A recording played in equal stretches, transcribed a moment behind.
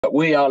But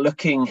we are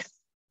looking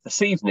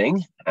this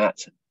evening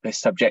at this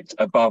subject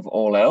above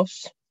all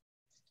else.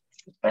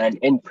 And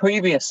in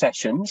previous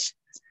sessions,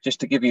 just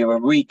to give you a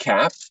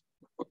recap,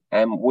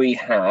 we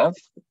have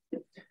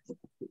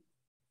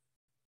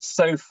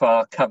so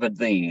far covered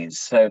these.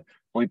 So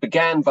we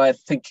began by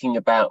thinking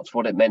about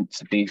what it meant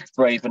to be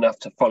brave enough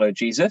to follow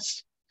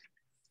Jesus.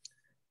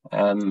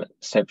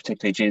 So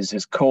particularly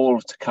Jesus' call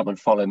to come and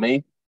follow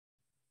me.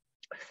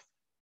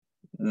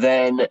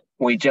 Then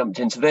we jumped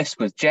into this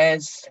with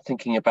Jez,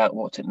 thinking about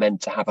what it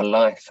meant to have a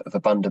life of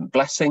abundant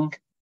blessing.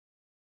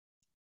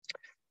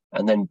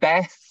 And then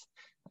Beth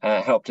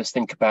helped us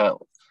think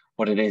about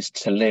what it is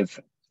to live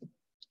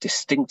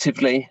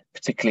distinctively,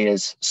 particularly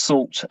as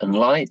salt and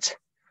light,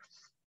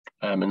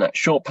 in that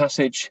short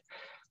passage.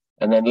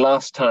 And then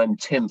last time,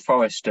 Tim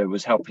Forrester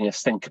was helping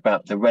us think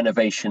about the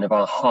renovation of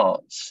our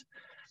hearts,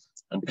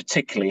 and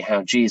particularly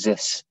how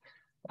Jesus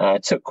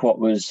took what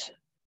was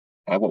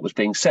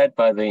being said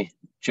by the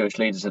Jewish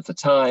leaders of the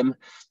time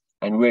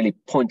and really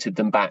pointed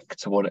them back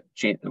to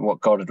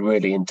what God had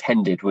really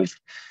intended with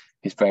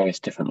his various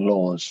different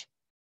laws.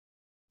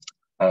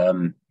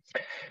 So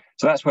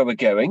that's where we're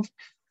going.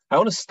 I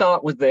want to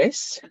start with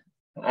this,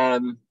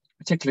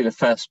 particularly the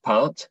first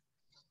part.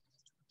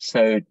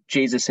 So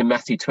Jesus in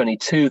Matthew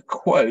 22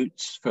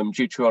 quotes from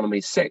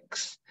Deuteronomy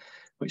 6,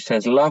 which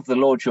says, "Love the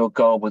Lord your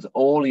God with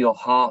all your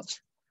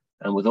heart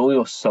and with all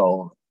your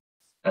soul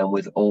and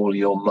with all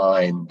your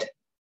mind."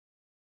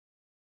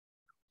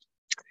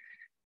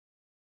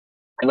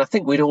 And I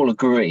think we'd all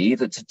agree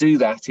that to do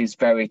that is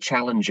very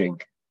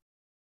challenging.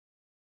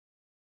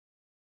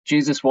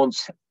 Jesus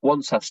wants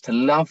us to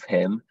love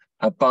him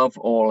above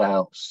all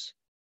else.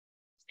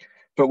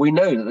 But we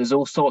know that there's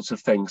all sorts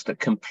of things that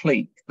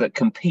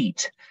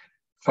compete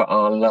for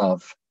our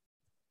love.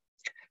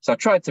 So I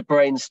tried to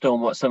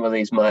brainstorm what some of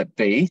these might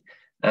be,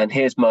 and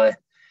here's my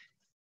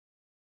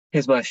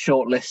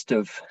short list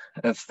of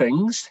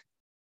things.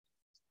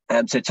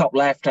 So top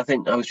left, I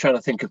think I was trying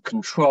to think of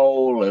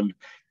control, and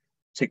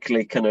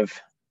particularly kind of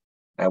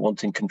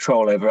wanting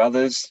control over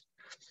others.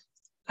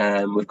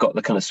 We've got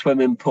the kind of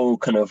swimming pool,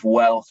 kind of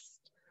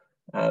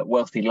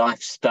wealthy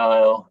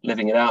lifestyle,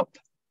 living it up.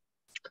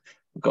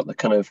 We've got the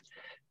kind of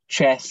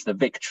chess, the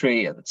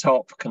victory at the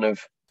top, kind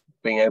of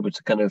being able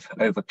to kind of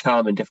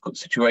overcome in difficult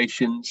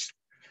situations.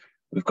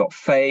 We've got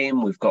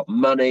fame, we've got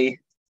money.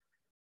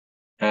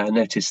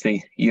 Notice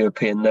the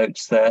European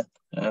notes there,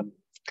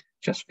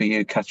 just for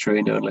you,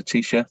 Katerina and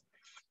Letitia.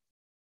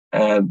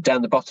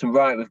 Down the bottom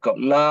right, we've got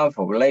love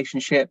or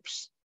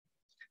relationships.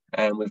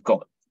 We've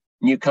got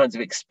new kinds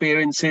of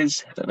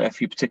experiences. I don't know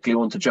if you particularly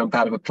want to jump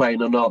out of a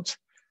plane or not.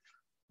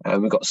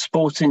 We've got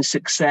sporting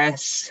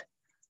success.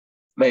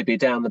 Maybe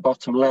down the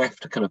bottom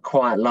left, a kind of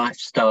quiet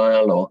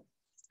lifestyle, or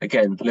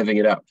again, living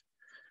it up.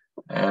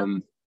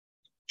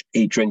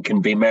 Eat, drink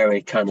and be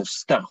merry kind of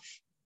stuff.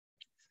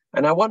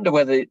 And I wonder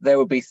whether there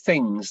would be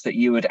things that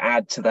you would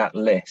add to that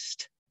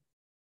list.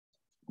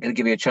 I'm going to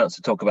give you a chance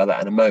to talk about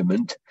that in a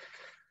moment.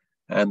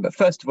 But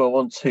first of all, I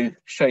want to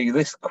show you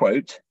this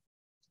quote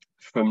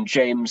from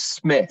James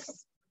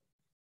Smith.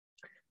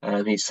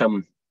 He's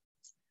some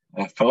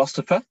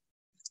philosopher,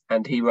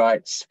 and he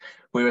writes,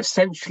 "We're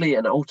essentially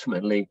and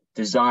ultimately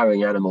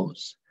desiring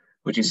animals,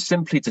 which is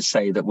simply to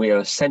say that we are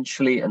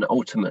essentially and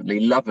ultimately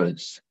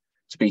lovers.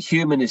 To be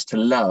human is to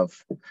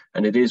love,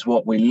 and it is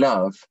what we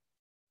love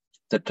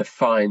that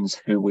defines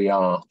who we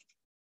are."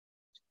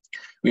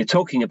 We are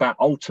talking about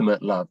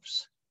ultimate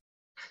loves.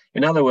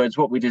 In other words,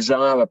 what we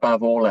desire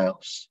above all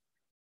else.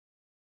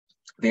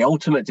 The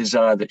ultimate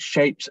desire that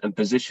shapes and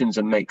positions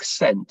and makes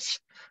sense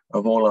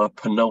of all our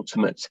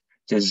penultimate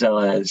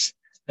desires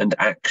and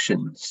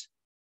actions.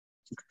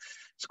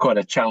 It's quite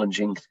a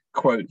challenging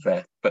quote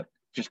there, but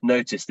just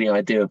notice the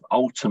idea of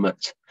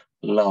ultimate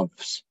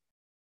loves.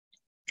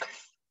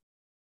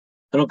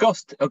 And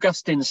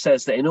Augustine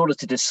says that in order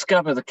to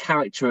discover the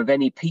character of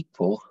any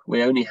people,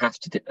 we only have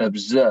to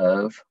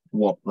observe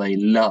what they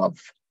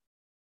love.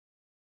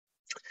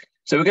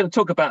 So we're going to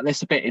talk about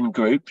this a bit in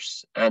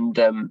groups, and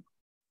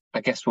I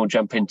guess we'll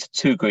jump into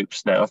two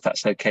groups now, if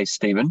that's okay,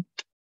 Stephen.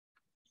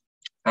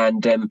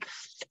 And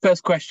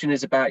first question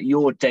is about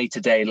your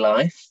day-to-day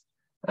life,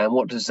 and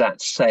what does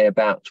that say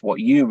about what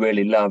you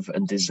really love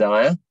and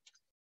desire?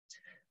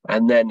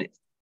 And then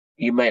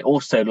you may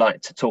also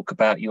like to talk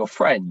about your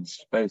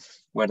friends,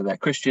 both whether they're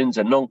Christians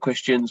and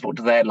non-Christians. What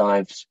do their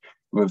lives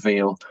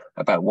reveal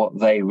about what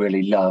they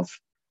really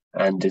love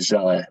and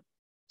desire?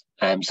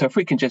 So if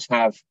we can just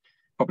have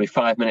probably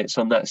 5 minutes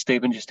on that,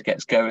 Stephen, just to get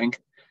us going,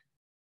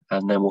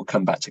 and then we'll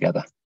come back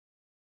together.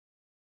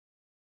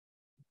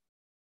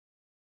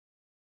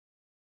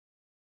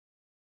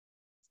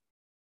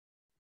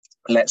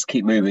 Let's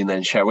keep moving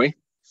then, shall we?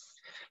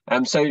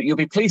 So you'll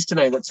be pleased to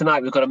know that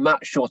tonight we've got a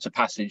much shorter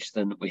passage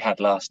than we had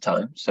last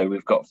time. So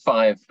we've got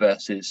 5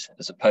 verses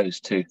as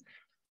opposed to,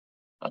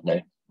 I don't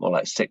know, more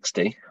like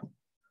 60.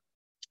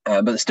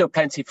 But there's still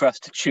plenty for us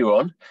to chew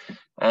on.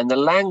 And the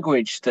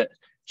language that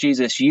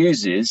Jesus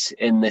uses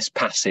in this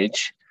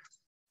passage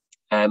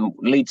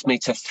leads me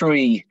to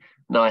 3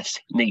 nice,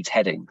 neat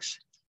headings.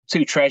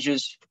 2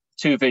 treasures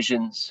two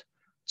visions,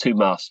 two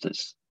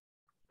masters.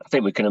 I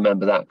think we can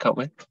remember that, can't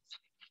we?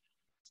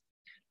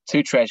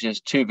 Two treasures,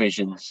 two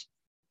visions,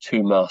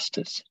 two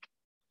masters.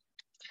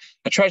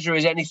 A treasure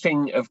is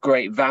anything of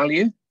great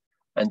value,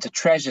 and to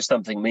treasure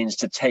something means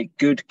to take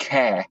good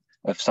care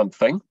of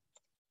something,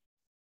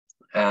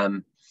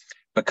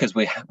 because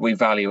we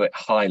value it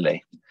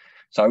highly.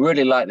 So I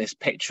really like this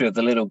picture of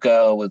the little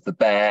girl with the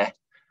bear,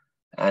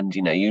 and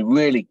you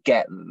really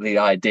get the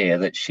idea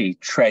that she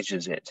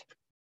treasures it.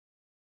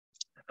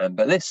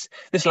 But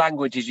this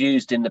language is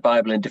used in the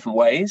Bible in different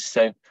ways.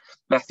 So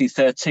Matthew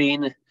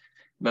 13,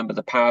 remember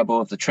the parable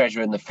of the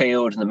treasure in the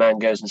field, and the man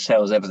goes and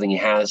sells everything he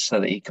has so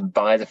that he can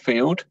buy the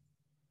field.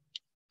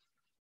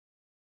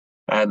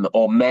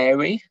 Or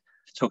Mary,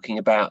 talking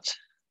about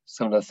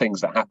some of the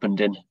things that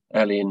happened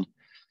early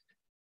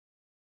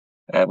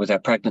with her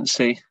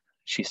pregnancy.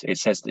 It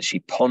says that she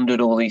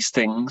pondered all these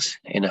things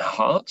in her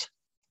heart.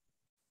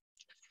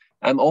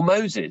 Or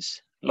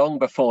Moses, long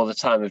before the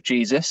time of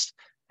Jesus,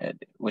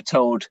 we're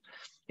told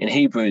in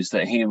Hebrews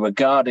that he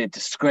regarded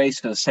disgrace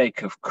for the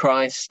sake of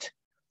Christ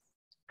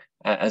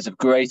as of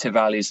greater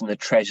values than the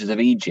treasures of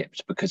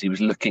Egypt, because he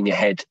was looking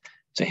ahead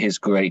to his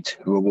great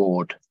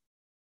reward.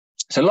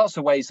 So lots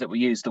of ways that we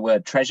use the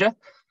word treasure,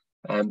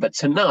 but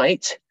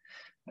tonight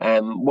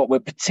what we're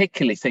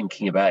particularly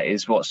thinking about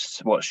is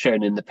what's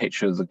shown in the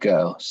picture of the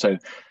girl. So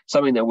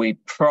something that we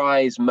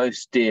prize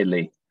most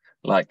dearly,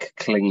 like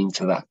clinging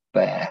to that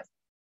bear.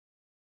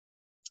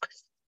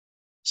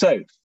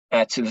 So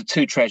to the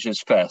two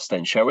treasures first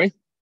then, shall we?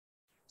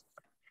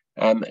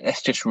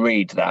 Let's just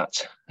read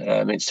that.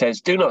 It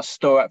says, "Do not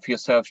store up for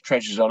yourselves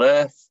treasures on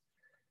earth,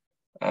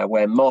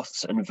 where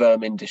moths and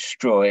vermin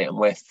destroy and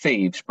where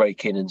thieves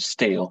break in and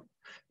steal.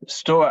 But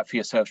store up for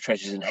yourselves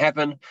treasures in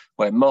heaven,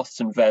 where moths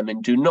and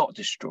vermin do not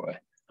destroy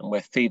and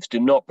where thieves do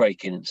not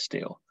break in and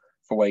steal.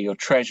 For where your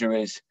treasure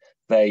is,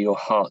 there your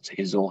heart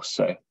is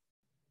also."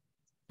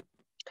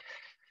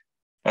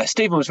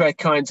 Stephen was very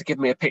kind to give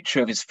me a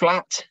picture of his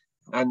flat,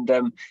 and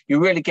you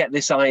really get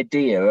this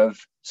idea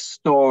of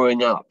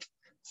storing up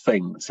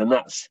things,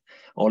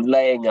 or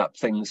laying up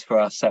things for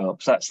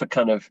ourselves. That's the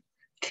kind of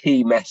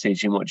key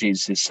message in what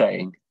Jesus is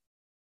saying.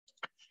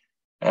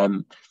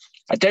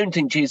 I don't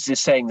think Jesus is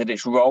saying that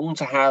it's wrong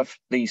to have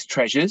these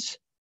treasures,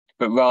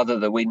 but rather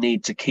that we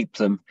need to keep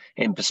them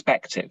in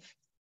perspective.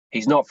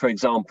 He's not, for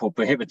example,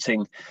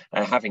 prohibiting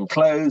having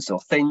clothes or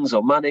things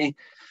or money,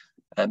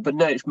 but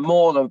no, it's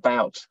more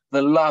about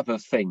the love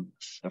of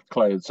things, of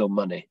clothes or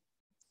money.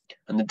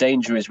 And the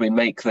danger is we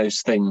make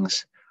those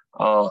things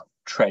our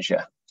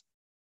treasure.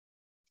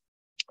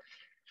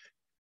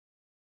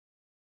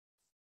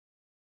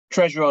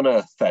 Treasure on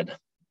earth, then.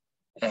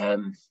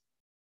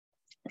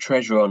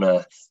 Treasure on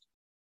earth.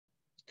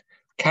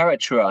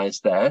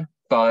 Characterized there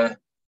by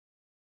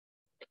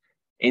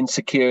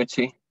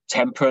insecurity,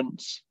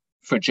 temperance,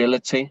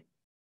 fragility.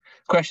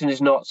 The question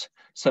is not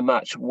so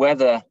much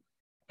whether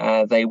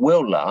they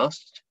will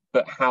last,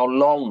 but how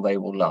long they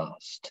will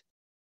last.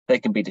 They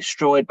can be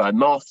destroyed by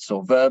moths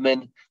or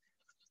vermin,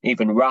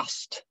 even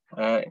rust,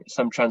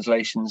 some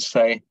translations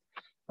say.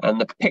 And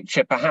the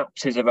picture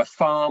perhaps is of a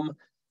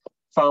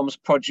farm's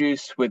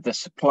produce with the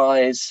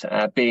supplies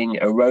being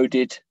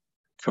eroded,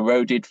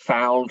 corroded,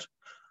 fouled,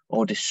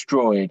 or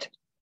destroyed.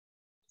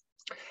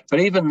 But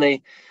even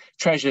the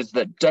treasures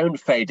that don't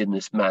fade in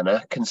this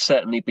manner can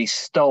certainly be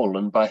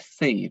stolen by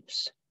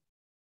thieves.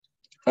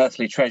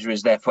 Earthly treasure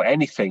is therefore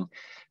anything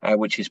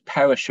which is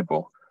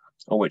perishable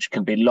or which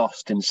can be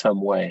lost in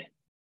some way.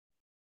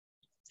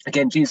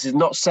 Again, Jesus is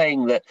not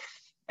saying that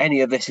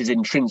any of this is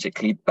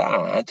intrinsically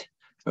bad,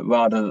 but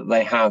rather that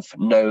they have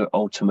no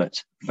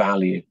ultimate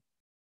value.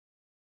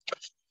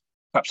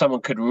 Perhaps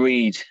someone could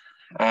read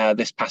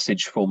this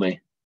passage for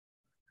me.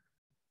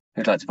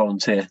 Who'd like to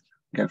volunteer?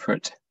 Go for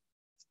it.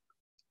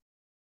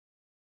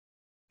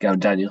 Go on,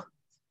 Daniel.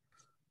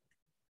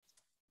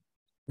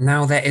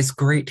 "Now there is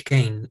great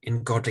gain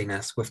in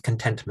godliness with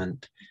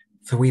contentment,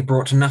 for we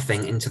brought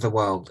nothing into the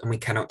world, and we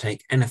cannot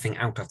take anything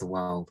out of the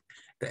world.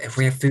 But if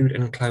we have food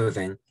and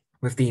clothing,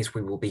 with these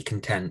we will be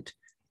content.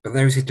 But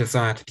those who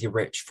desire to be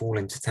rich fall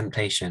into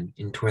temptation,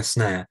 into a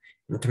snare,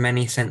 into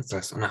many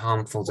senseless and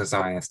harmful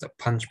desires that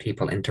plunge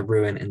people into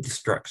ruin and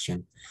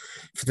destruction.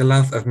 For the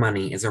love of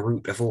money is a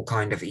root of all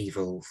kinds of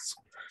evils.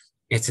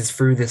 It is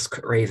through this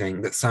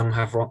craving that some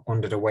have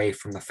wandered away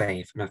from the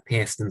faith and have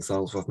pierced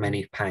themselves with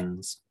many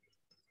pangs."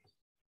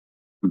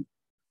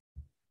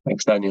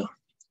 Thanks, Daniel.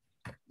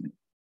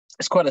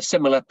 It's quite a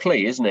similar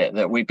plea, isn't it?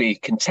 That we be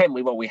content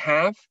with what we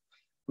have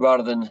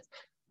rather than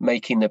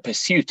making the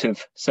pursuit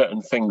of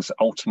certain things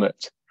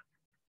ultimate.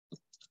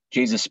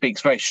 Jesus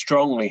speaks very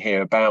strongly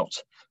here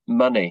about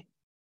money.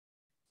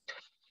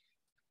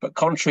 But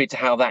contrary to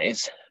how that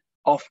is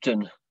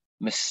often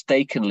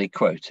mistakenly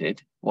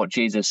quoted, what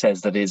Jesus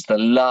says that is the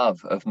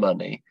love of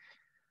money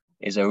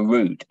is a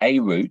root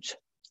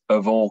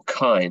of all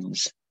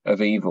kinds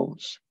of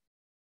evils.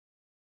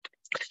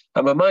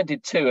 I'm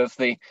reminded too of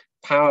the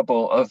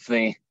parable of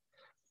the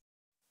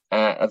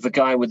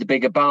guy with the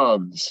bigger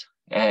barns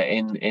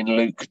in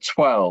Luke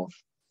 12.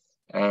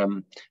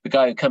 The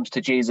guy who comes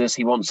to Jesus,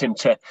 he wants him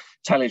to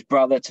tell his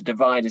brother to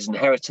divide his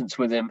inheritance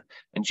with him.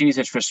 And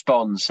Jesus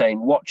responds saying,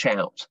 watch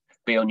out,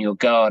 be on your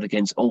guard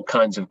against all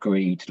kinds of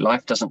greed.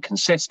 Life doesn't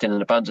consist in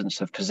an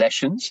abundance of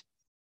possessions.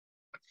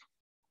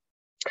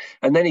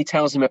 And then he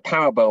tells him a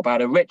parable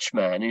about a rich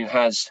man who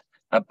has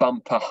a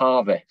bumper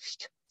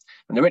harvest.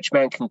 And the rich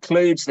man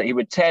concludes that he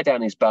would tear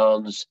down his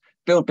barns,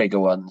 build bigger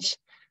ones,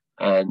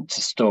 and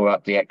to store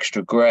up the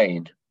extra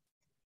grain.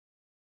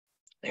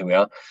 Here we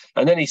are.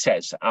 And then he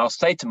says, I'll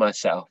say to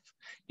myself,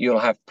 you'll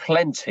have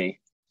plenty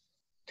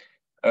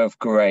of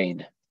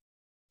grain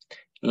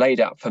laid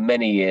up for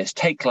many years.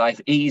 Take life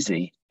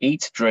easy,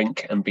 eat,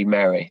 drink, and be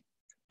merry.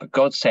 But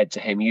God said to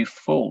him, you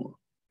fool,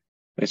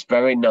 this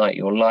very night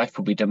your life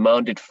will be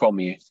demanded from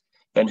you.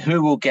 Then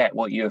who will get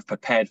what you have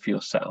prepared for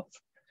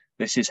yourself?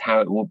 This is how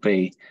it will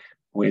be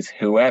with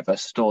whoever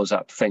stores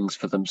up things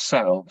for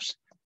themselves,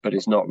 but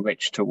is not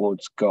rich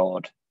towards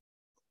God.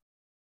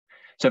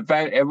 It's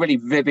a really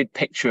vivid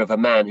picture of a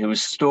man who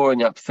was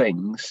storing up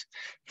things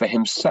for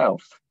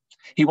himself.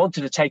 He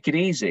wanted to take it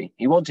easy.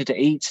 He wanted to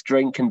eat,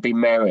 drink, and be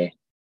merry,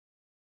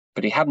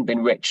 but he hadn't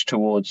been rich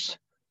towards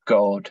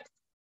God.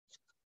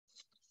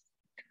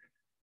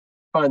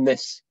 I find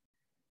this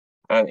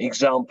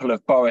example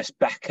of Boris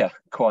Becker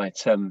quite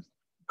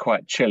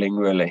chilling,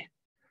 really.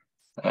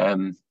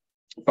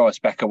 Boris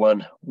Becker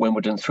won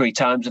Wimbledon 3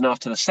 times, and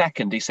after the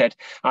second, he said,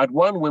 I'd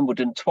won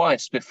Wimbledon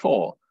twice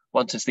before.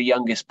 Once as the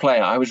youngest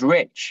player, I was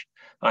rich.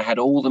 I had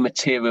all the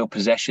material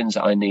possessions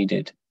I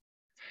needed.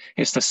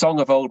 It's the song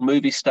of old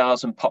movie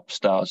stars and pop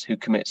stars who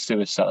commit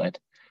suicide.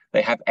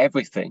 They have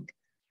everything,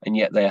 and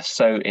yet they are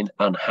so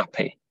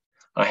unhappy.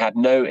 I had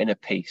no inner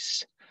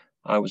peace.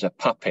 I was a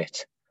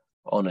puppet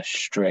on a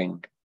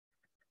string.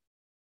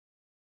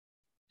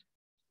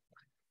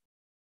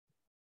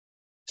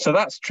 So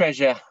that's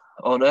treasure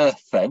on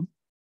earth then.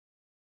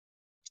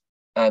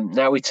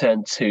 Now we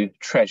turn to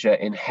treasure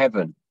in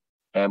heaven,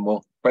 and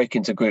we'll break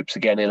into groups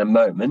again in a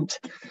moment.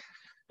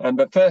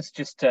 But first,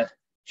 just to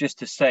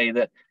say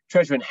that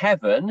treasure in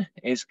heaven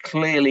is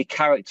clearly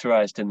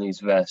characterized in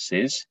these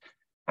verses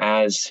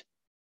as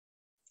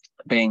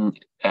being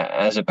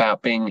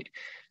having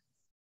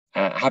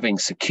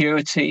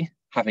security,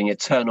 having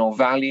eternal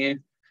value,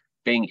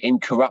 being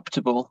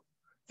incorruptible.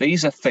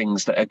 These are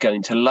things that are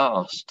going to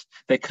last.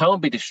 They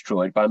can't be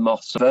destroyed by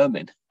moths or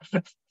vermin.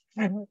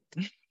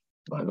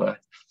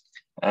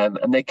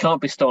 And they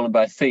can't be stolen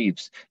by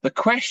thieves. The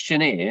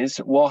question is,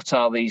 what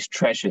are these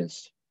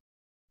treasures?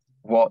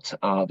 What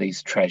are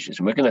these treasures?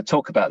 And we're going to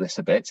talk about this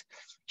a bit.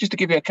 Just to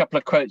give you a couple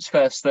of quotes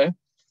first, though.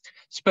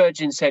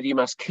 Spurgeon said, you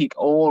must keep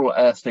all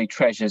earthly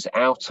treasures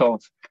out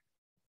of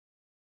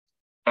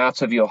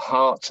your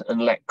heart,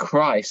 and let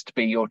Christ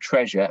be your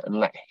treasure, and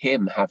let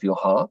him have your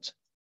heart.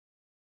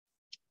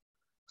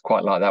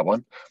 Quite like that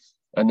one.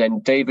 And then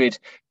David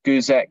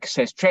Guzek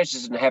says,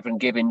 treasures in heaven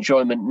give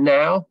enjoyment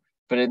now,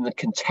 but in the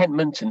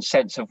contentment and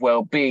sense of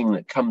well-being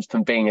that comes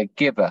from being a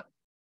giver.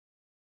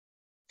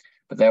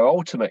 But their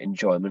ultimate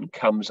enjoyment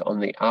comes on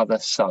the other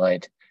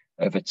side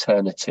of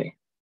eternity.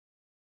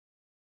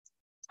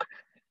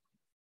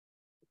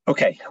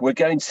 Okay, we're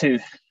going to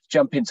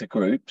jump into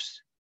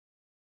groups.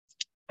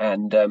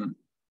 And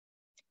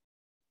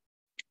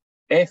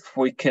if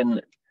we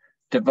can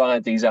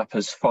divide these up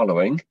as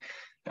following.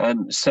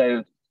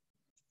 So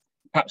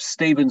perhaps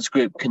Stephen's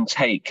group can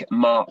take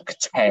Mark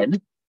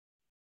 10,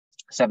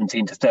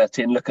 17 to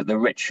 30, and look at the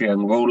rich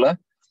young ruler.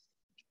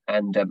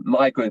 And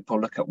my group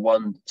will look at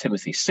 1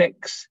 Timothy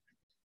 6.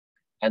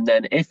 And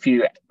then if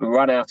you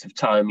run out of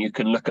time, you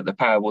can look at the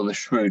parable of the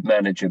shrewd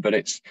manager, but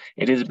it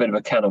is a bit of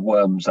a can of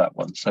worms, that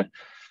one. So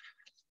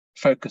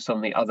focus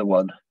on the other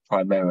one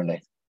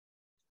primarily.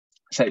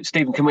 So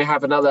Stephen, can we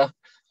have another,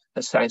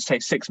 let's say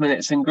 6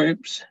 minutes in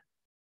groups?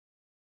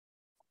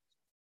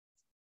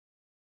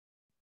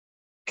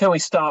 Can we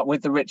start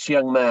with the rich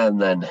young man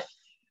then?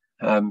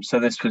 So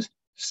this was,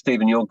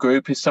 Stephen, your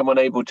group. Is someone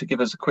able to give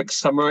us a quick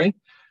summary?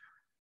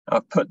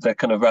 I've put the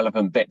kind of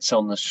relevant bits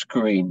on the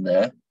screen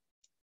there.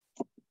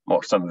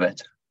 Watch some of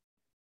it.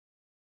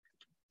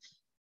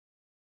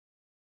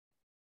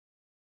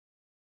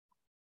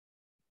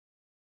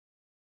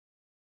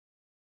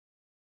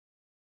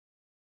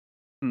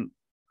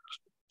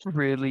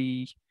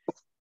 Really,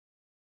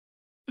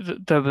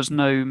 there was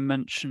no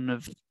mention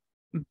of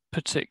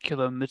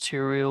particular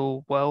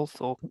material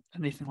wealth or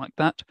anything like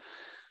that.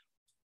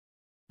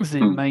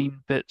 The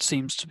main bit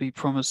seems to be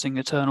promising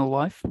eternal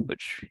life,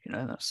 which,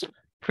 that's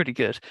pretty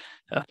good.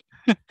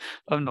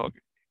 I'm not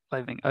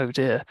claiming, oh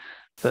dear,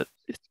 but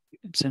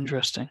it's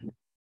interesting.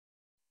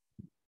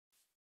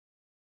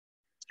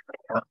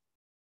 Yeah.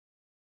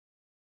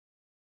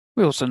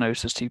 We also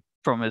noticed he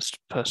promised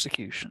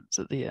persecutions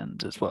at the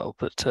end as well,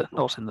 but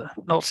not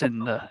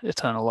in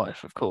eternal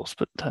life, of course.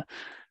 But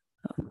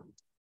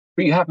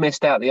you have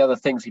missed out the other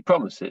things he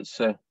promises.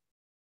 So,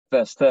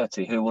 verse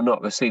 30: who will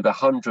not receive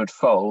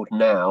 100-fold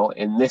now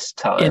in this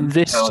time? In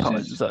this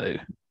time, though.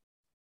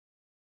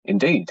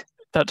 Indeed.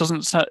 That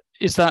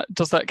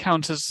does that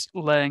count as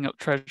laying up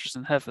treasures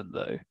in heaven,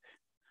 though?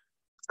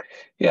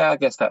 Yeah, I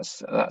guess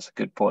that's a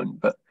good point.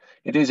 But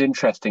it is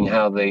interesting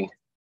how the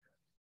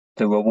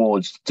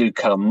rewards do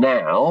come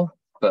now,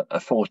 but a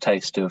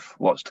foretaste of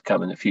what's to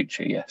come in the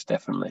future. Yes,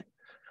 definitely.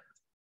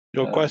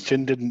 Your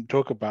question didn't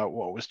talk about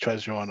what was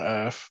treasure on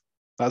earth.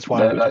 That's why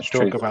No, we that's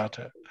didn't talk true. about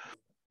it.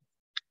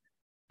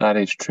 That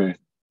is true.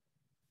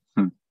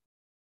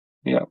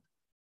 Yeah.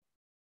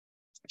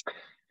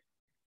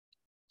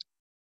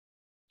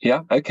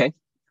 Yeah, okay.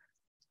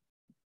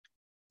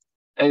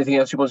 Anything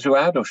else you want to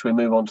add, or should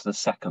we move on to the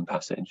second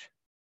passage?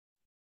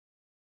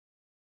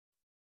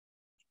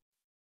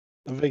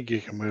 I think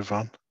you can move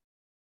on.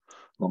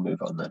 We'll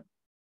move on then.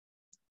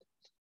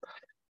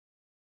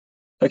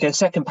 Okay,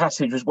 second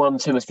passage was 1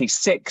 Timothy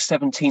 6,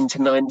 17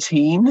 to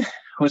 19.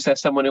 Was there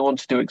someone who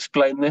wanted to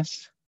explain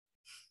this?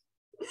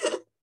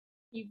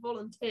 You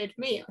volunteered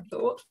me, I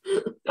thought.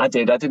 I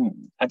did. I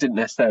didn't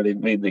necessarily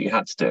mean that you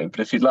had to do it, but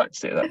if you'd like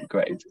to do it, that'd be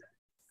great.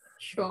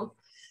 Sure.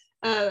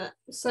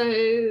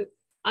 So,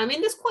 I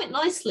mean, this quite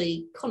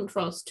nicely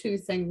contrasts two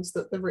things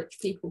that the rich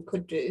people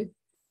could do.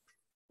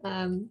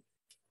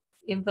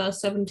 In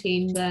verse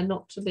 17, they're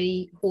not to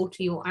be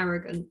haughty or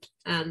arrogant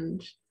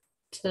and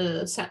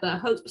to set their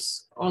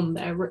hopes on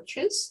their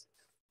riches.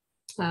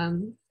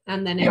 And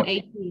then in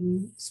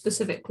 18,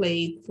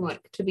 specifically,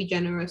 like to be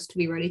generous, to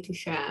be ready to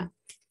share.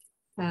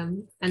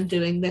 And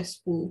doing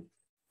this will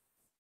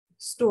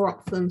store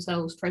up for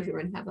themselves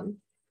treasure in heaven.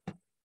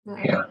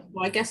 Well,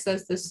 I guess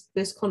there's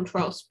this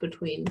contrast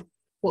between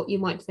what you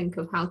might think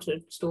of how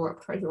to store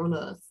up treasure on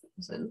earth,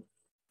 as in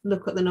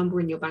look at the number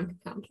in your bank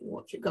account and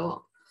watch it go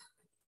up,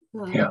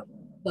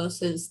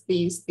 versus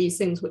these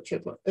things which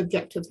are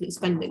objectively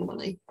spending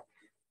money.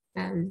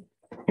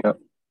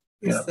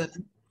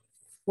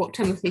 What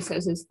Timothy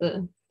says is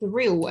the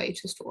real way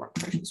to store up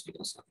treasures for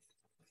yourself.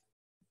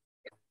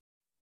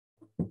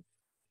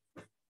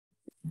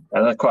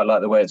 And I quite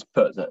like the way it's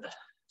put, that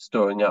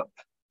storing up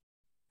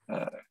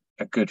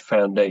a good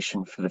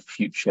foundation for the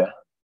future.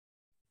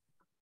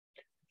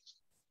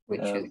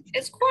 Which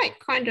is quite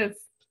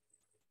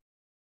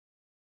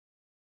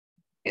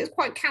it's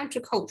quite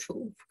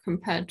countercultural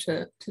compared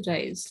to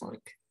today's,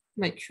 like,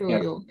 make sure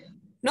you're,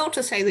 not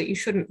to say that you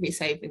shouldn't be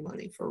saving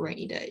money for a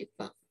rainy day,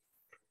 but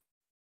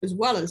as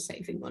well as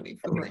saving money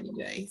for a rainy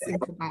day,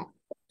 think about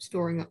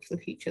storing up for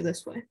the future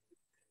this way.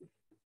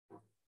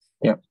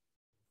 Yeah.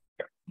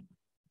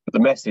 But the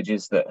message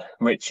is that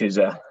riches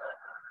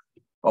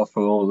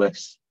offer all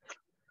this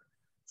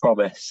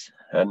promise,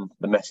 and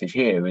the message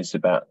here is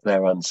about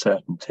their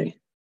uncertainty.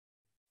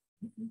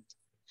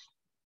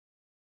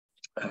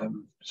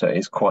 So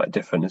it's quite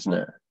different, isn't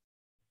it?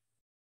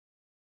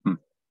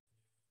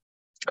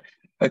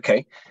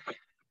 Okay.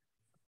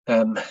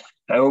 And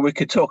we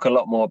could talk a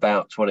lot more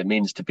about what it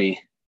means to be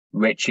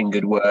rich in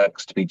good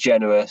works, to be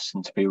generous,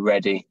 and to be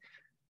ready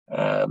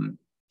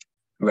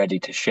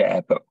to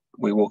share. But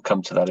we will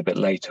come to that a bit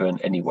later,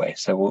 and anyway.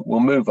 So we'll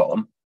move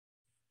on.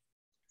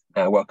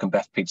 Welcome,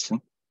 Beth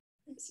Peterson.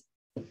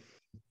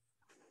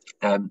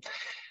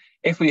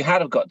 If we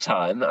had have got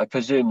time, I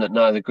presume that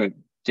neither group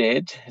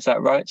did. Is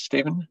that right,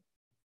 Stephen?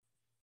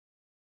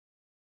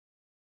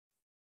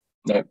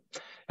 No.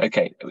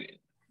 Okay.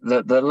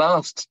 The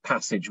last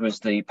passage was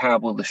the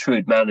parable of the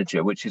shrewd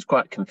manager, which is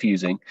quite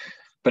confusing,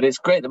 but it's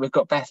great that we've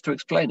got Beth to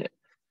explain it.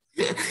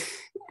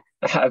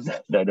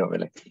 No, not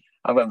really.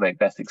 I won't make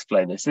Beth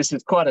explain this. This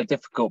is quite a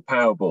difficult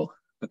parable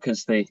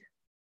because in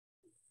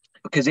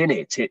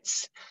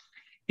it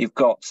you've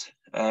got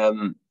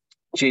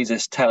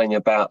Jesus telling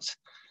about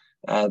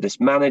this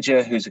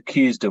manager who's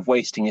accused of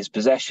wasting his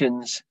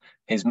possessions.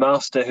 His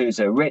master, who's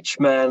a rich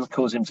man,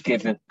 calls him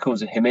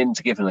in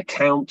to give an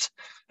account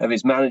of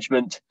his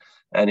management,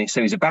 and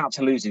so he's about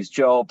to lose his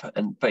job,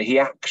 but he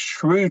acts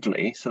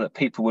shrewdly so that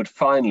people would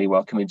finally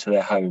welcome him into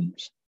their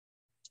homes.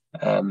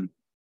 And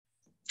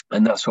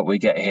that's what we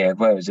get here.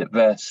 Where is it?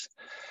 Verse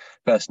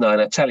 9.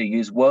 I tell you,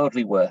 use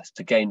worldly worth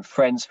to gain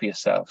friends for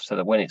yourself, so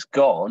that when it's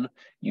gone,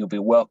 you'll be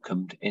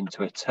welcomed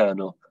into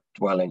eternal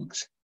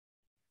dwellings.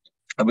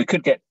 And we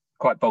could get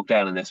quite bogged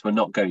down in this. We're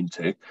not going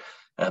to.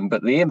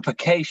 But the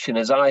implication,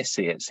 as I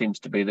see it, seems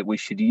to be that we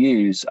should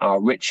use our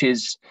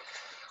riches,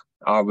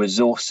 our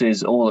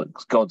resources, all that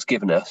God's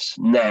given us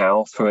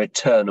now for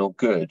eternal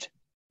good.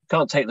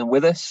 Can't take them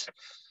with us,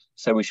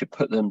 so we should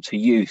put them to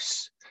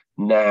use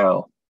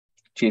now.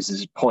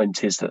 Jesus'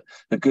 point is that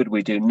the good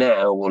we do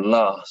now will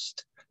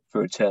last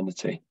for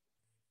eternity.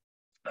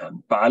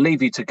 But I'll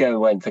leave you to go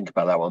away and think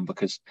about that one,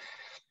 because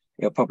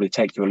it'll probably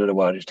take you a little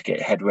while just to get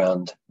your head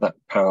around that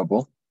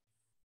parable.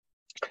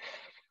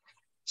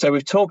 So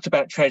we've talked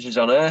about treasures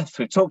on earth,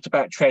 we've talked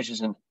about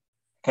treasures in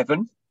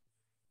heaven,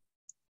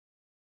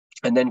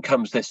 and then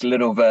comes this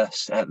little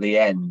verse at the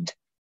end,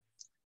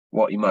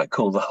 what you might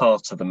call the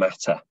heart of the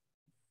matter.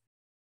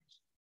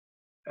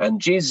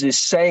 And Jesus is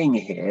saying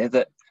here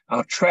that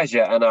our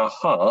treasure and our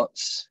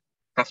hearts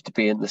have to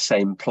be in the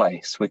same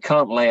place. We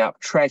can't lay up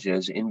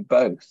treasures in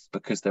both,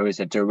 because there is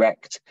a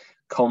direct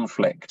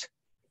conflict.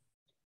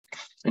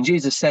 And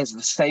Jesus says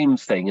the same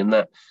thing in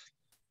that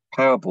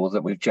parable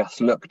that we've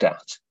just looked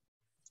at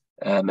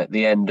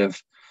the end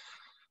of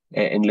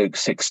in Luke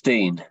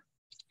 16.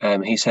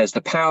 He says,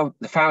 the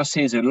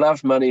Pharisees who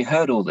loved money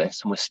heard all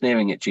this and were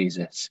sneering at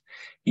Jesus.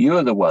 You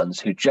are the ones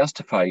who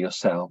justify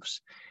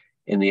yourselves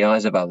in the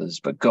eyes of others,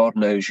 but God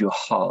knows your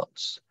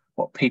hearts.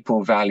 What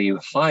people value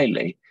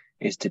highly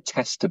is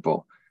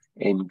detestable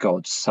in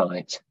God's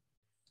sight.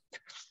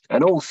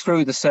 And all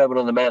through the Sermon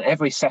on the Mount,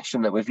 every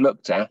session that we've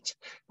looked at,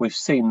 we've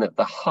seen that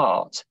the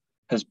heart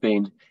has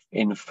been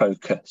in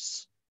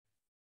focus.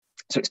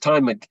 So it's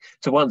time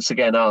to once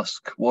again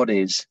ask, what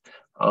is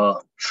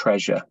our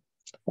treasure?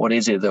 What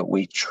is it that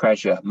we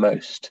treasure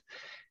most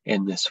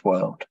in this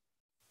world?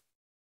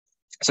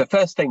 So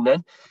first thing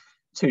then,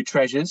 2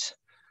 treasures.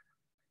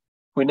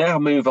 We now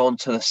move on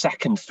to the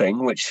second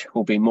thing, which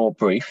will be more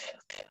brief,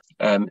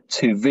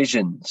 2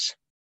 visions.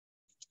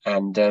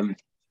 And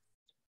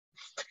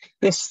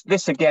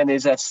this again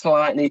is a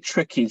slightly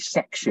tricky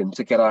section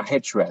to get our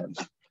heads around.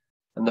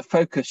 And the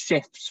focus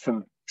shifts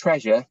from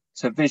treasure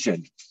to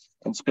vision,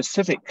 and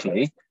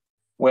specifically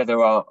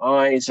whether our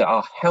eyes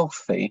are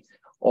healthy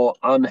or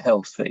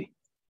unhealthy.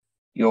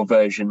 Your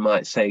version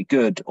might say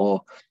good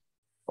or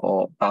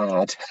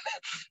bad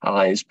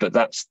eyes, but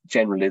that's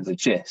generally the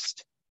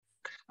gist.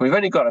 We've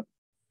only got a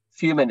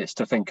few minutes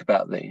to think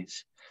about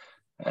these,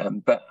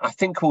 but I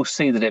think we'll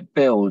see that it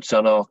builds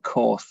on our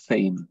core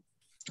theme.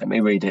 Let me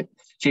read it.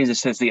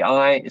 Jesus says, the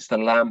eye is the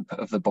lamp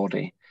of the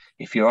body.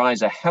 If your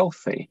eyes are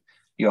healthy,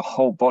 your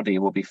whole body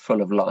will be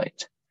full of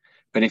light.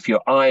 But if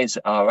your eyes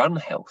are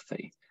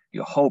unhealthy,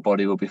 your whole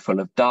body will be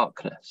full of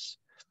darkness.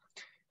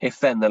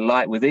 If then the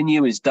light within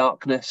you is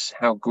darkness,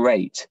 how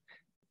great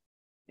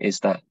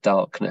is that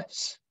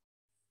darkness?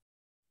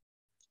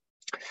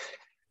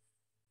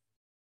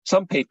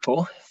 Some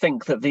people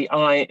think that the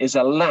eye is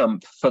a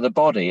lamp for the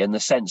body in the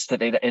sense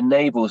that it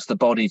enables the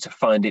body to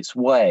find its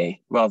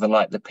way, rather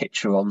like the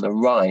picture on the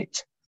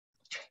right.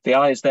 The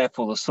eye is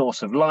therefore the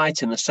source of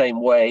light in the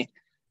same way,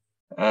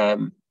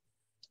 in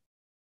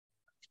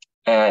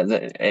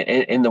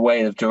the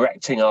way of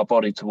directing our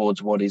body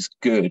towards what is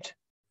good.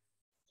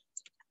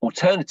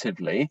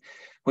 Alternatively,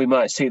 we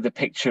might see the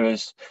picture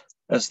as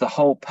the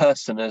whole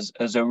person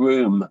as a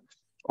room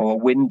or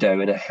a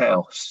window in a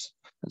house.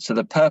 And so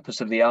the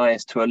purpose of the eye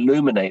is to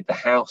illuminate the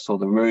house or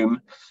the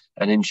room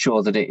and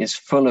ensure that it is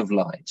full of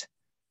light.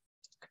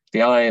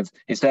 The eye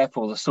is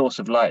therefore the source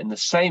of light in the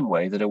same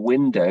way that a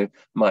window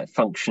might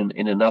function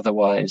in an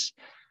otherwise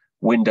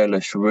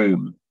windowless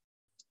room.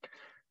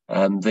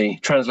 The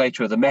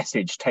translator of the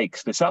Message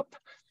takes this up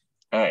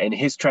in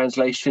his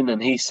translation,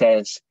 and he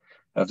says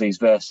of these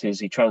verses,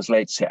 he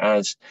translates it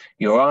as,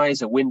 your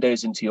eyes are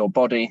windows into your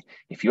body.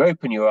 If you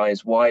open your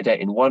eyes wider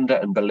in wonder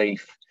and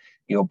belief,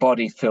 your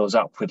body fills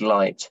up with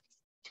light.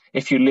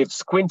 If you live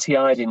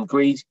squinty-eyed in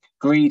greed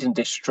and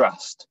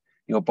distrust,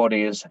 your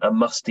body is a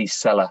musty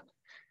cellar.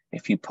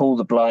 If you pull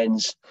the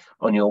blinds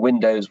on your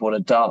windows, what a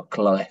dark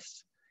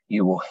life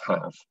you will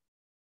have.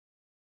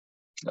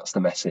 That's the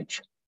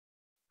Message.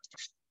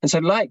 And so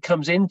light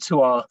comes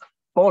into our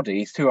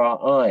body through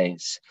our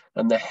eyes,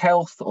 and the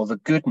health or the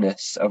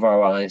goodness of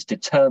our eyes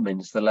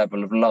determines the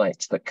level of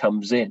light that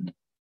comes in.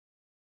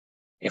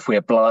 If we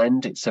are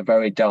blind, it's a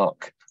very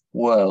dark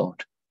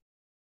world.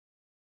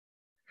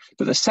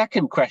 But the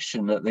second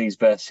question that these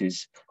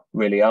verses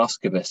really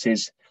ask of us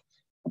is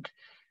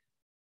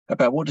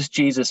about what does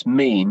Jesus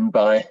mean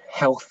by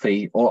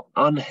healthy or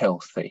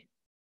unhealthy?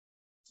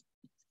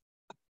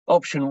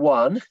 Option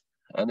 1,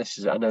 and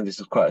I know this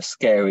is quite a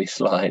scary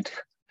slide.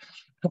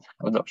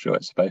 I'm not sure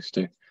it's supposed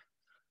to.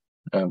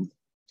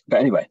 But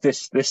anyway,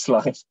 this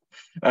slide.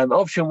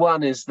 Option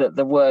 1 is that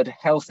the word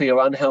healthy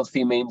or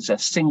unhealthy means a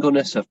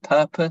singleness of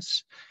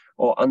purpose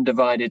or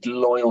undivided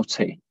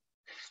loyalty.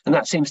 And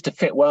that seems to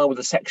fit well with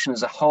the section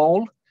as a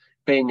whole,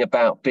 being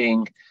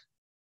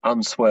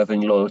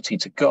unswerving loyalty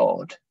to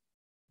God.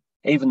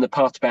 Even the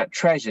part about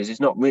treasures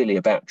is not really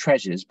about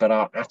treasures, but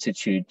our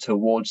attitude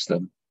towards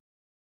them.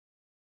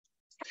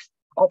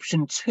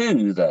 Option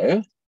 2,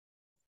 though,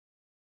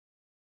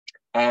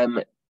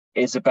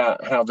 is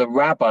about how the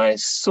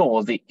rabbis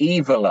saw the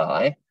evil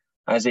eye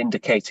as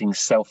indicating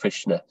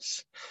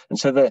selfishness. And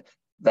so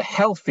the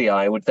healthy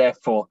eye would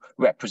therefore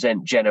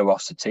represent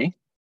generosity,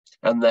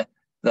 and the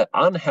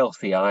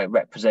unhealthy eye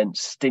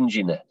represents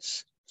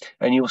stinginess.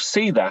 And you'll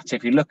see that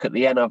if you look at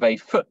the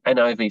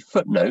NIV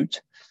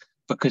footnote,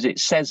 because it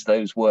says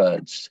those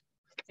words.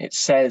 It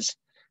says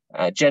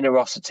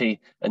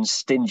generosity and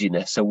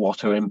stinginess are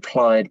what are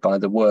implied by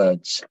the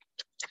words.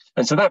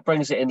 And so that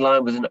brings it in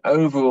line with an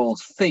overall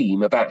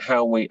theme about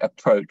how we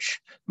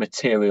approach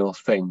material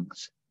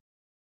things.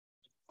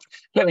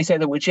 Let me say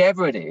that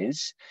whichever it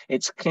is,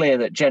 it's clear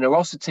that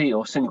generosity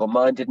or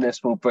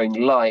single-mindedness will bring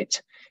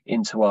light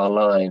into our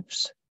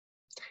lives.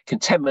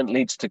 Contentment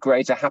leads to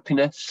greater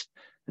happiness,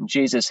 and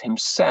Jesus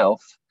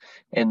himself,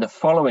 in the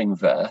following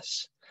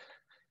verse,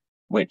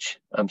 which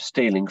I'm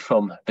stealing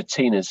from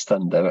Bettina's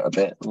Thunder a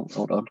bit,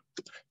 hold on.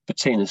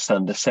 Bettina's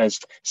Thunder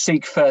says,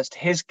 seek first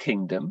his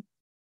kingdom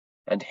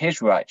and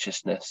his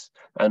righteousness,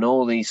 and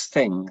all these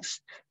things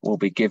will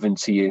be given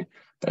to you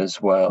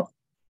as well.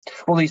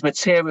 All these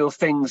material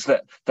things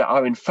that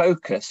are in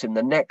focus in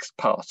the next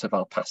part of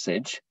our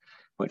passage,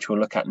 which we'll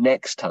look at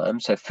next time,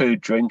 so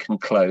food, drink, and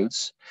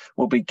clothes,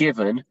 will be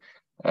given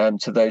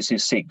to those who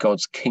seek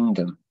God's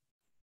kingdom.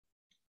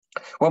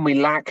 When we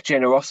lack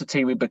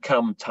generosity, we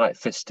become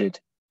tight-fisted.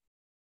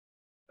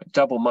 But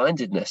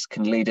double-mindedness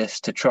can lead us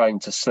to trying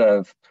to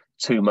serve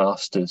two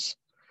masters.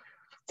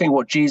 I think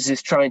what Jesus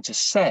is trying to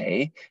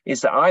say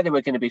is that either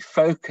we're going to be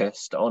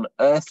focused on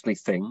earthly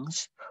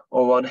things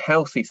or on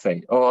healthy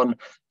things or on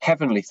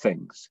heavenly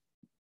things.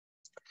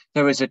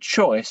 There is a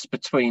choice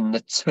between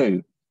the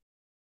two.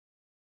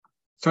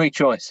 Three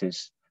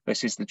choices.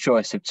 This is the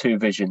choice of two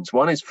visions.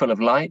 One is full of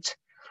light,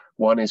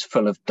 one is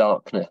full of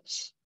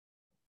darkness.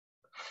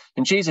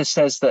 And Jesus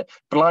says that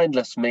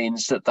blindness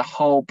means that the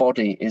whole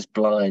body is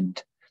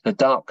blind. The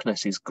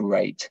darkness is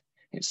great.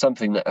 It's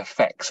something that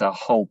affects our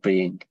whole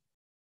being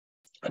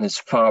and has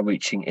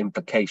far-reaching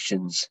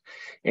implications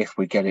if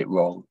we get it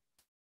wrong.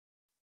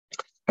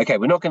 Okay,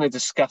 we're not going to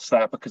discuss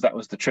that because that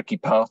was the tricky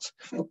part.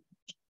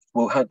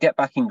 We'll get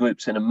back in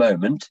groups in a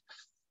moment.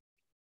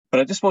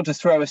 But I just want to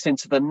throw us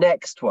into the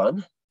next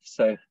one.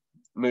 So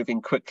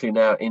moving quickly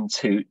now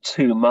into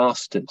two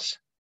masters.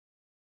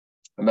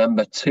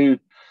 Remember, two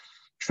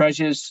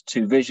treasures,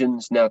 two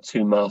visions, now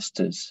two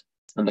masters.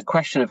 And the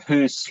question of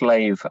whose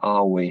slave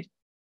are we?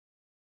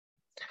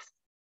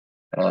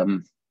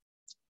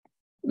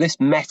 This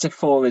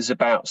metaphor is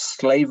about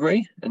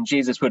slavery, and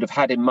Jesus would have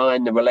had in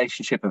mind the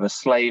relationship of a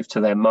slave to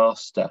their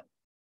master.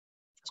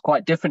 It's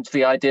quite different to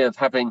the idea of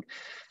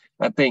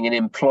being an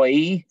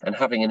employee and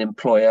having an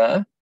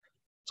employer.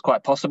 It's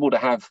quite possible to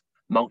have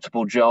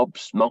multiple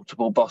jobs,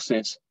 multiple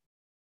bosses.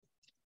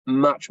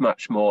 Much,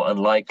 much more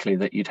unlikely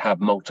that you'd have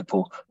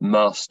multiple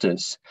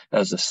masters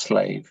as a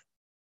slave.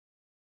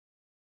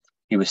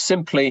 He was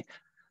simply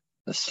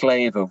the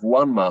slave of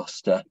one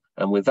master,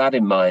 and with that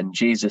in mind,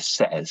 Jesus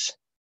says,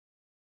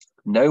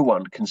 no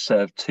one can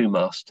serve two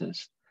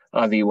masters.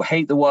 Either you will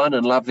hate the one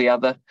and love the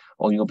other,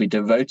 or you'll be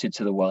devoted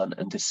to the one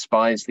and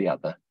despise the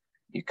other.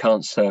 You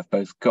can't serve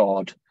both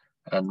God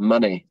and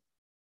money.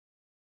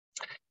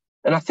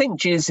 And I think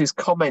Jesus'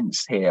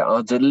 comments here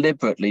are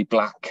deliberately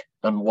black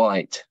and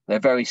white. They're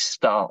very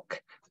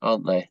stark,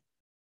 aren't they?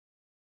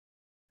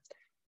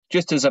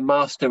 Just as a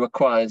master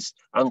requires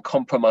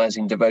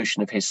uncompromising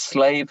devotion of his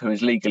slave, who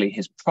is legally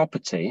his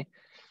property,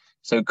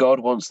 so God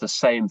wants the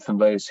same from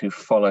those who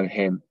follow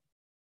him.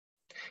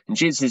 In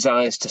Jesus'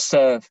 eyes, to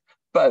serve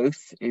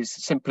both is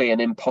simply an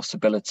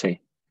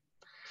impossibility.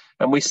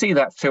 And we see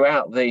that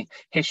throughout the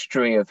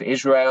history of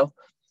Israel.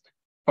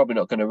 Probably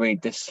not going to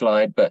read this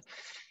slide, but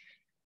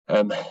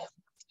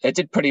it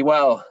did pretty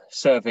well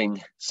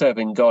serving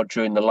God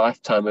during the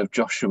lifetime of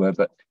Joshua,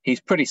 but he's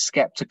pretty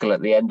skeptical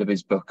at the end of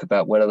his book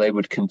about whether they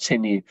would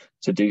continue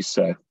to do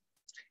so.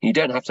 You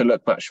don't have to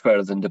look much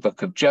further than the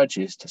book of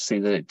Judges to see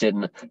that it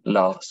didn't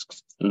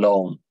last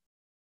long.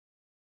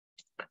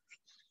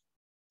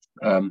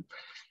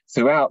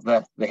 Throughout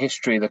the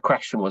history, the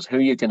question was, who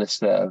are you going to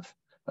serve?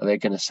 Are they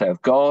going to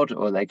serve God,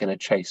 or are they going to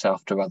chase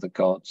after other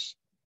gods?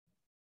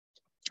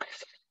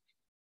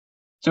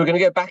 So we're going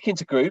to go back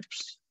into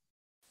groups,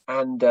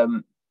 and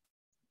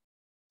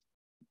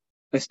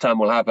this time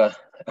we'll have a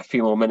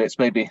few more minutes.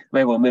 Maybe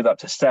we'll move up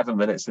to 7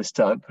 minutes this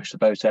time, push the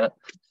boat out.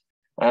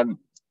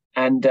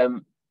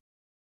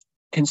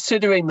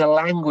 Considering the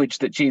language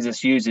that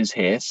Jesus uses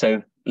here,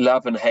 so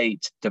love and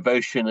hate,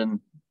 devotion and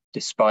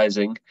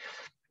despising,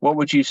 what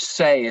would you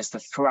say is the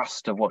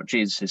thrust of what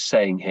Jesus is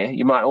saying here?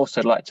 You might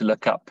also like to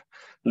look up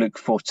Luke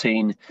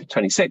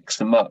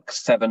 14:26 and Mark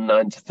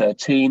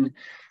 7:9-13,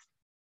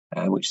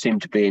 which seem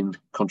to be in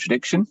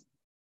contradiction.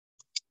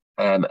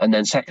 And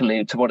then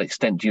secondly, to what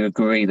extent do you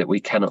agree that we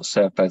cannot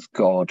serve both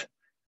God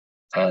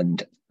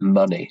and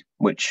money,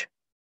 which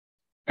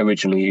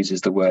originally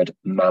uses the word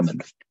mammon?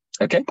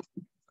 Okay.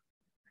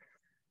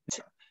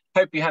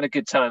 Hope you had a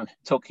good time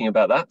talking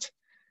about that.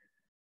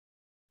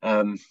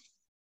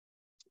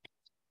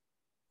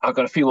 I've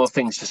got a few more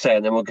things to say,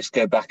 and then we'll just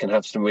go back and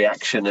have some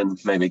reaction and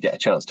maybe get a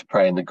chance to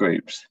pray in the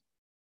groups.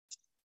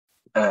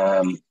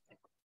 So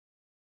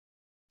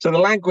the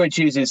language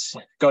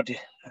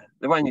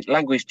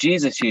language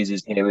Jesus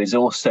uses here is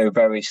also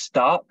very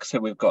stark. So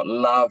we've got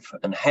love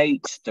and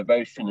hate,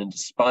 devotion and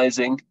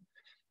despising.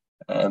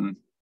 I don't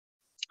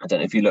know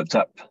if you looked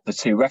up the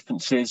two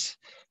references.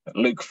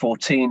 Luke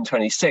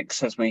 14:26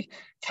 says we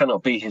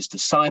cannot be his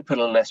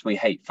disciple unless we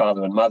hate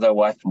father and mother,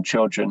 wife and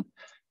children,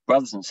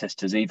 brothers and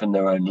sisters, even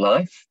their own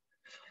life.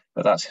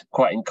 But that's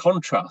quite in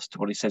contrast to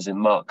what he says in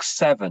Mark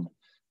 7,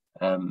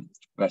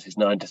 verses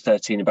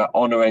 9-13, about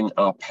honouring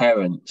our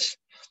parents.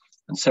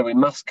 And so we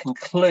must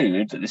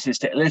conclude that this is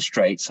to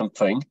illustrate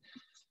something,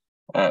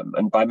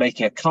 and by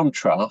making a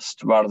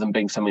contrast rather than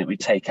being something that we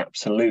take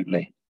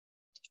absolutely.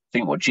 I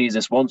think what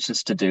Jesus wants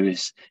us to do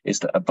is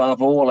that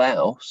above all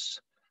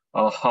else,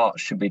 our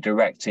hearts should be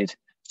directed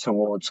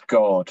towards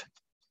God.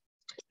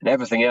 And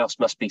everything else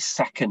must be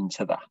second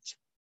to that.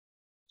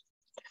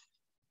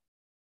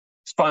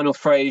 This final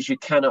phrase, you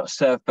cannot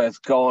serve both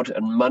God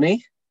and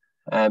money,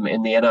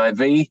 in the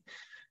NIV,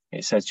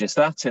 It says just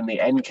that. In the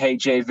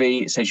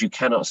NKJV, it says you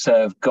cannot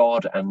serve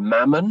God and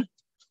mammon.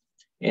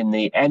 In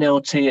the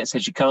NLT, it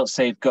says you can't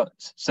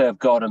serve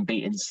God and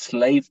be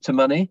enslaved to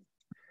money.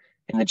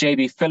 In the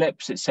JB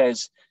Phillips, it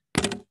says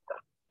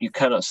you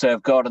cannot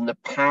serve God and the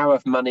power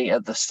of money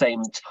at the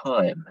same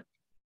time.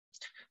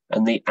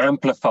 And the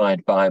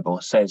Amplified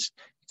Bible says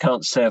you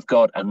can't serve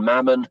God and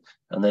mammon,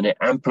 and then it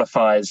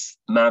amplifies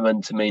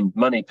mammon to mean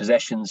money,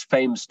 possessions,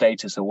 fame,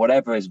 status, or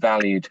whatever is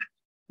valued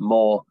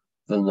more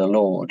than the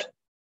Lord.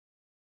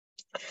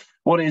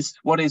 What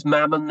is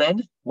mammon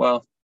then?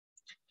 Well,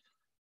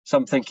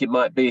 some think it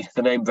might be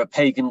the name of a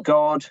pagan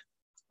god,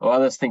 or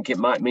others think it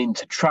might mean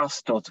to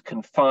trust or to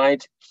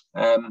confide,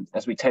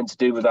 as we tend to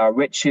do with our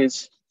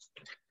riches.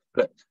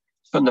 But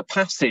from the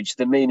passage,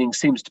 the meaning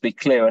seems to be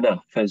clear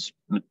enough as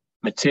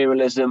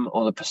materialism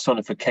or the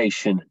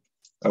personification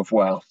of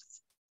wealth.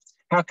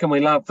 How can we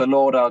love the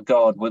Lord our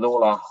God with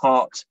all our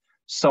heart,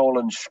 soul,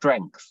 and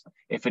strength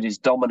if it is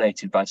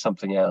dominated by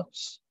something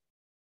else?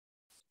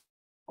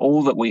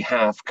 All that we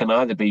have can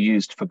either be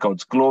used for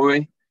God's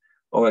glory,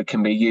 or it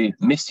can be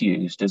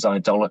misused as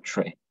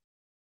idolatry.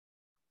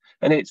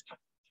 And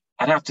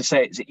I'd have to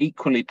say it's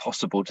equally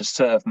possible to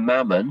serve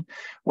mammon,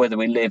 whether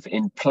we live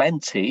in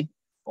plenty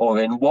or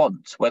in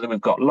want, whether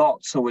we've got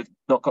lots or we've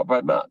not got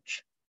very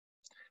much.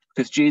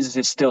 Because Jesus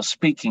is still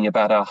speaking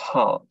about our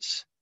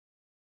hearts.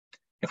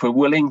 If we're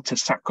willing to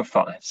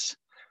sacrifice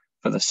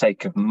for the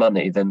sake of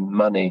money, then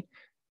money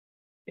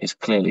is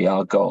clearly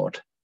our God.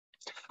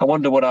 I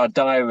wonder what our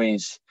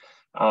diaries,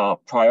 our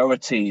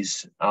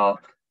priorities, our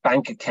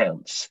bank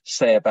accounts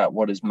say about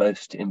what is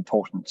most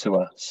important to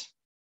us.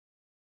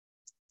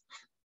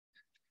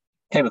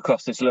 Came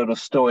across this little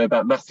story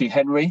about Matthew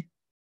Henry.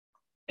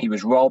 He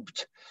was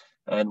robbed,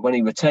 and when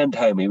he returned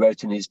home, he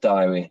wrote in his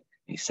diary,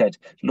 he said,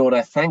 "Lord,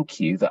 I thank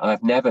you that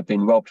I've never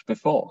been robbed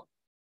before.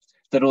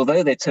 That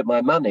although they took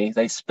my money,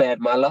 they spared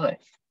my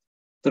life.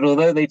 That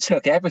although they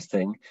took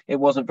everything, it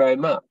wasn't very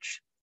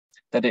much.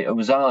 That it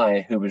was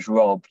I who was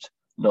robbed,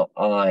 not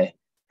I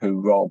who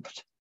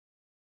robbed."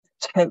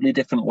 Totally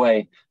different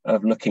way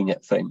of looking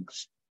at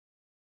things.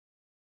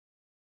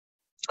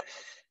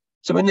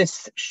 So in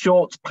this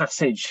short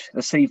passage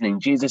this evening,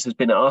 Jesus has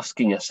been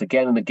asking us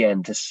again and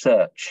again to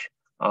search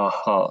our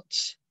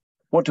hearts.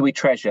 What do we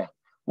treasure?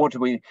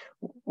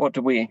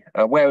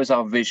 Where is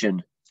our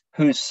vision?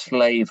 Whose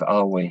slave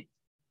are we?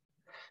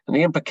 And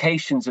the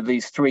implications of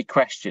these three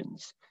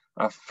questions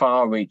are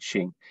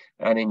far-reaching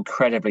and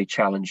incredibly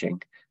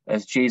challenging,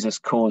 as Jesus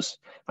calls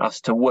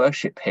us to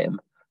worship him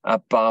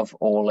above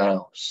all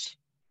else.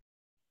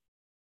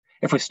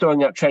 If we're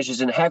storing up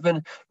treasures in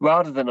heaven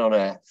rather than on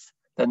earth,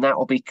 then that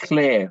will be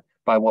clear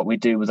by what we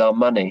do with our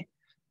money,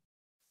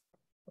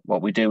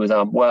 what we do with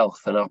our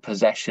wealth and our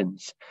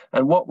possessions,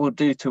 and what we'll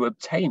do to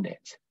obtain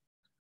it.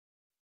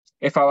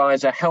 If our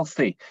eyes are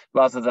healthy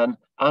rather than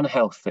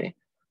unhealthy,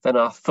 then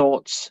our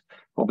thoughts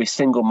will be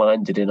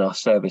single-minded in our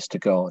service to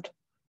God.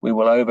 We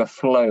will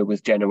overflow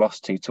with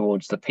generosity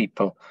towards the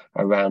people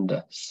around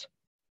us.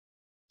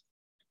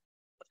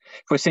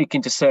 If we're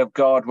seeking to serve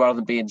God rather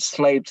than be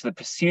enslaved to the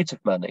pursuit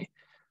of money,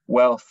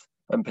 wealth,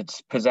 and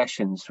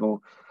possessions, we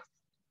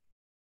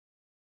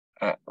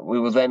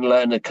will then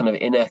learn a kind of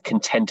inner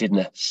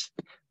contentedness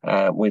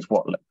with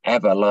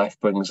whatever life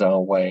brings our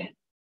way.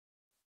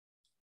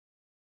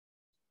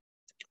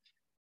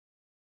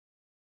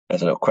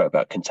 There's a little quote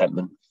about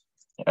contentment.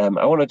 I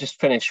want to just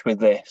finish with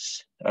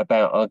this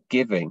about our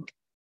giving.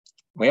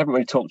 We haven't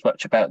really talked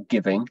much about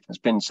giving. There's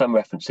been some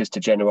references to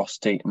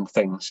generosity and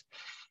things,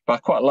 but I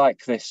quite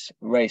like this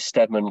Ray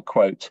Stedman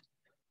quote.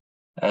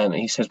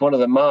 He says, one of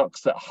the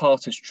marks that a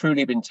heart has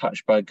truly been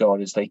touched by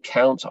God is they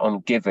count on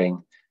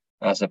giving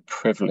as a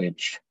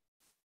privilege.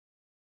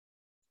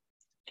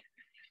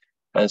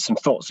 And some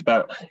thoughts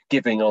about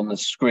giving on the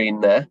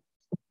screen there.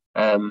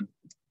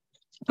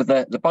 But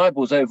the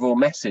Bible's overall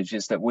message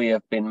is that we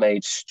have been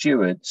made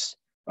stewards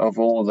of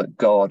all that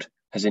God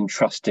has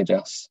entrusted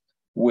us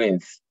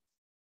with.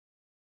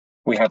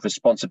 We have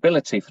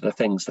responsibility for the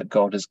things that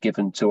God has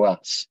given to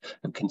us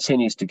and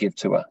continues to give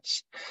to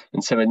us.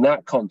 And so in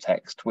that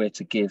context, we're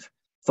to give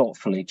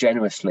thoughtfully,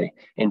 generously,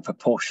 in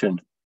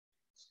proportion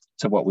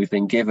to what we've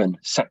been given,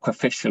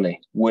 sacrificially,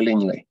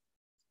 willingly.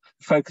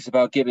 The focus of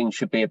our giving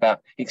should be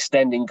about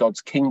extending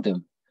God's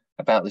kingdom,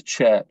 about the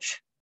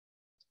church,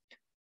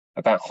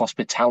 about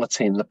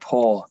hospitality and the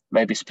poor,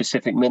 maybe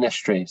specific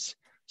ministries,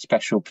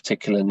 special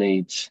particular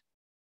needs.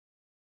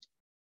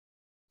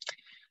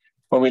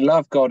 When we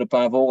love God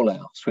above all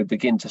else, we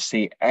begin to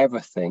see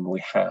everything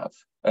we have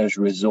as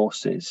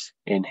resources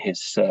in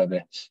his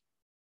service.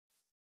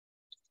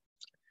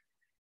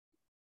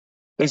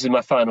 This is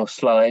my final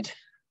slide.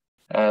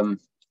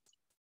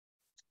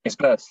 It's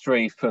verse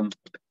 3 from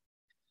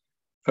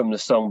the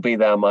song, Be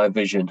Thou My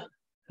Vision.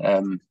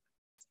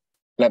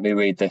 Let me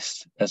read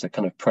this as a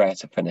kind of prayer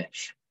to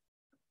finish.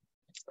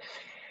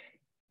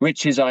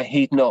 Riches I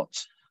heed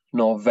not,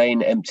 nor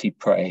vain empty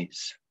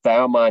praise.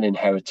 Thou mine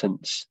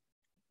inheritance,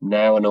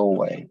 now and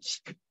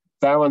always.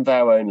 Thou and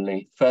thou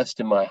only, first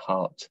in my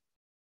heart,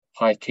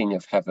 High King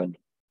of heaven,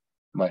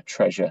 my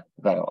treasure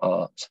thou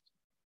art.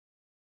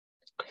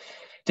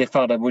 Dear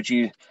Father, would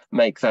you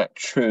make that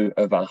true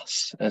of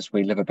us as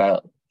we live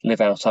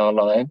out our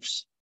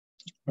lives?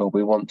 Lord,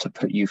 we want to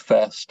put you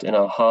first in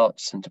our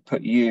hearts and to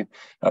put you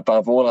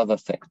above all other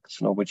things.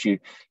 Lord, would you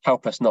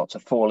help us not to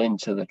fall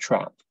into the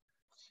trap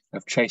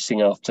of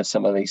chasing after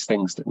some of these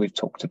things that we've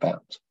talked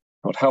about.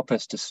 Lord, help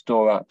us to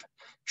store up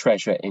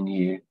treasure in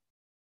you.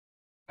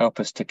 Help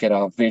us to get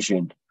our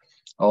vision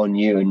on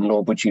you. And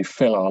Lord, would you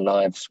fill our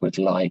lives with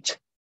light?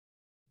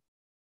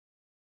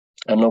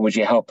 And Lord, would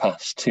you help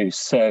us to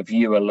serve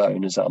you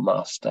alone as our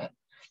master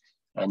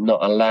and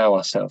not allow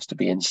ourselves to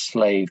be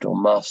enslaved or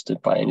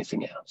mastered by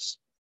anything else.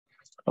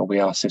 Lord, we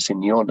ask this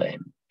in your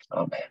name.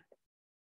 Amen.